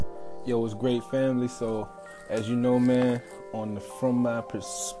Yo, it's great family. So, as you know, man, from my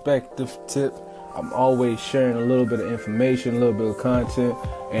perspective tip, I'm always sharing a little bit of information, a little bit of content,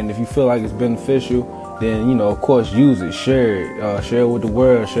 and if you feel like it's beneficial, then of course, use it, share it, share it with the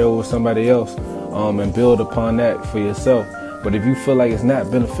world, share it with somebody else, and build upon that for yourself. But if you feel like it's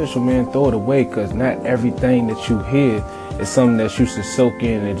not beneficial, man, throw it away, because not everything that you hear is something that you should soak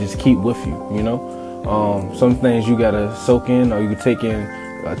in and just keep with you. Some things you gotta soak in, or you can take in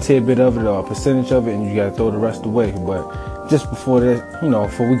a tidbit of it or a percentage of it, and you gotta throw the rest away. But just before that,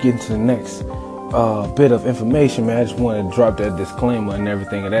 before we get into the next bit of information, man, I just want to drop that disclaimer and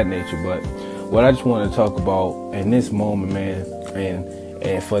everything of that nature. But what I just want to talk about in this moment, man,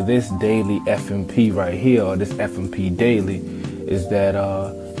 and for this daily FMP right here, or this FMP daily, is that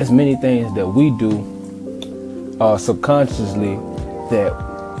there's many things that we do subconsciously that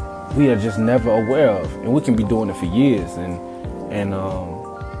we are just never aware of, and we can be doing it for years, and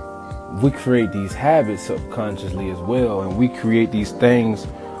we create these habits subconsciously as well, and we create these things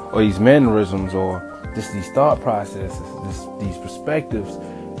or these mannerisms or just these thought processes, these perspectives,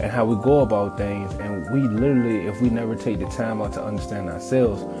 and how we go about things. And we literally, if we never take the time out to understand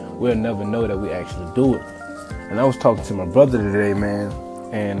ourselves, we'll never know that we actually do it. And I was talking to my brother today, man,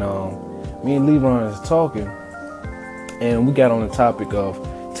 and me and Lebron was talking, and we got on the topic of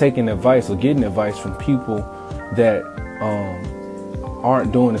taking advice or getting advice from people that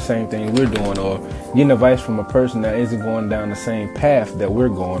aren't doing the same thing we're doing, or getting advice from a person that isn't going down the same path that we're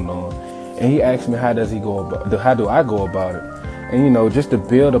going on. And he asked me, how do I go about it? And just to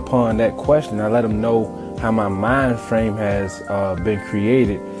build upon that question, I let him know how my mind frame has been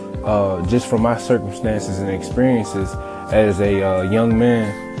created just from my circumstances and experiences as a young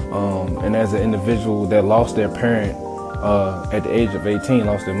man, and as an individual that lost their parent at the age of 18,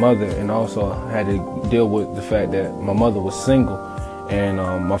 lost their mother, and also had to deal with the fact that my mother was single, and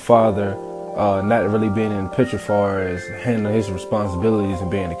my father not really being in the picture as far as handling his responsibilities and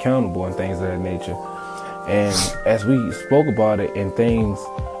being accountable and things of that nature. And as we spoke about it, and things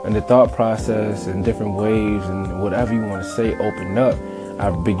and the thought process and different waves and whatever you want to say opened up, I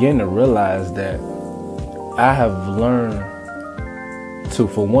began to realize that I have learned to,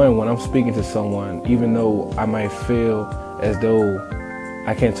 for one, when I'm speaking to someone, even though I might feel as though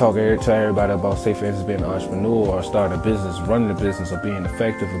I can't talk to everybody about, say for instance, being an entrepreneur or starting a business, running a business, or being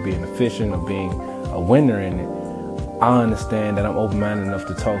effective, or being efficient, or being a winner in it, I understand that I'm open-minded enough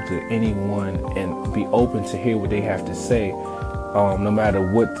to talk to anyone and be open to hear what they have to say, no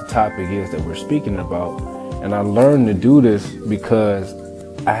matter what the topic is that we're speaking about. And I learned to do this because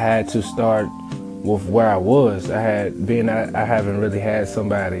I had to start with where I was. I haven't really had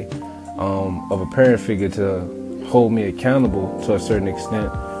somebody of a parent figure to hold me accountable to a certain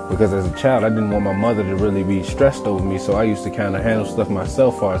extent, because as a child I didn't want my mother to really be stressed over me, so I used to kind of handle stuff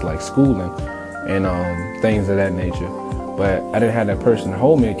myself, as far as like schooling and things of that nature. But I didn't have that person to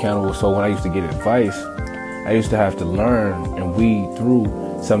hold me accountable, so when I used to get advice, I used to have to learn and weed through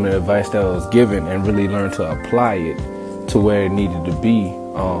some of the advice that was given and really learn to apply it to where it needed to be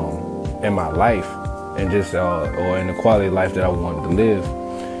in my life, and just or in the quality of life that I wanted to live.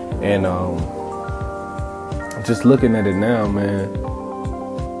 And just looking at it now, man,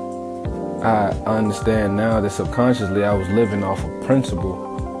 I understand now that subconsciously I was living off a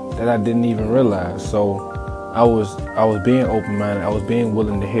principle that I didn't even realize. So I was being open-minded. I was being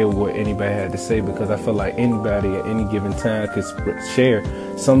willing to hear what anybody had to say, because I felt like anybody at any given time could share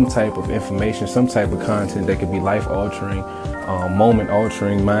some type of information, some type of content that could be life-altering,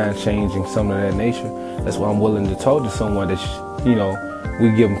 moment-altering, mind-changing, something of that nature. That's why I'm willing to talk to someone that, we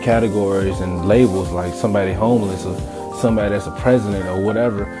give them categories and labels, like somebody homeless or somebody that's a president or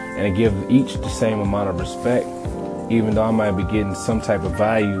whatever, and give each the same amount of respect, even though I might be getting some type of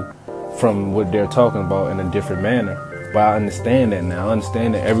value from what they're talking about in a different manner. But I understand that now. I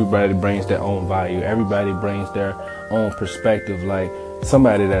understand that everybody brings their own value. Everybody brings their own perspective. Like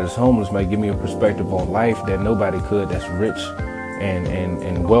somebody that is homeless might give me a perspective on life that nobody could, that's rich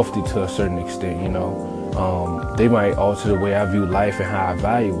and wealthy to a certain extent, They might alter the way I view life and how I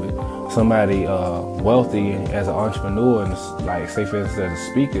value it. Somebody wealthy as an entrepreneur, and like, say for instance, as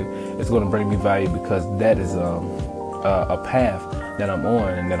a speaker, it's going to bring me value because that is a path that I'm on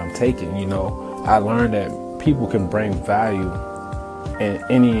and that I'm taking. I learned that people can bring value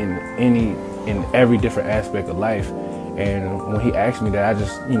in every different aspect of life. And when he asked me that, I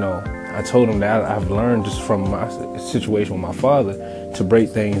just, I told him that I've learned just from my situation with my father to break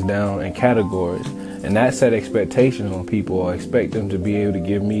things down in categories, and not set expectations on people or expect them to be able to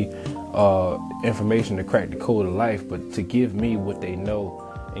give me information to crack the code of life, but to give me what they know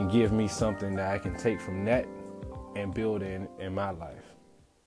and give me something that I can take from that and build in my life.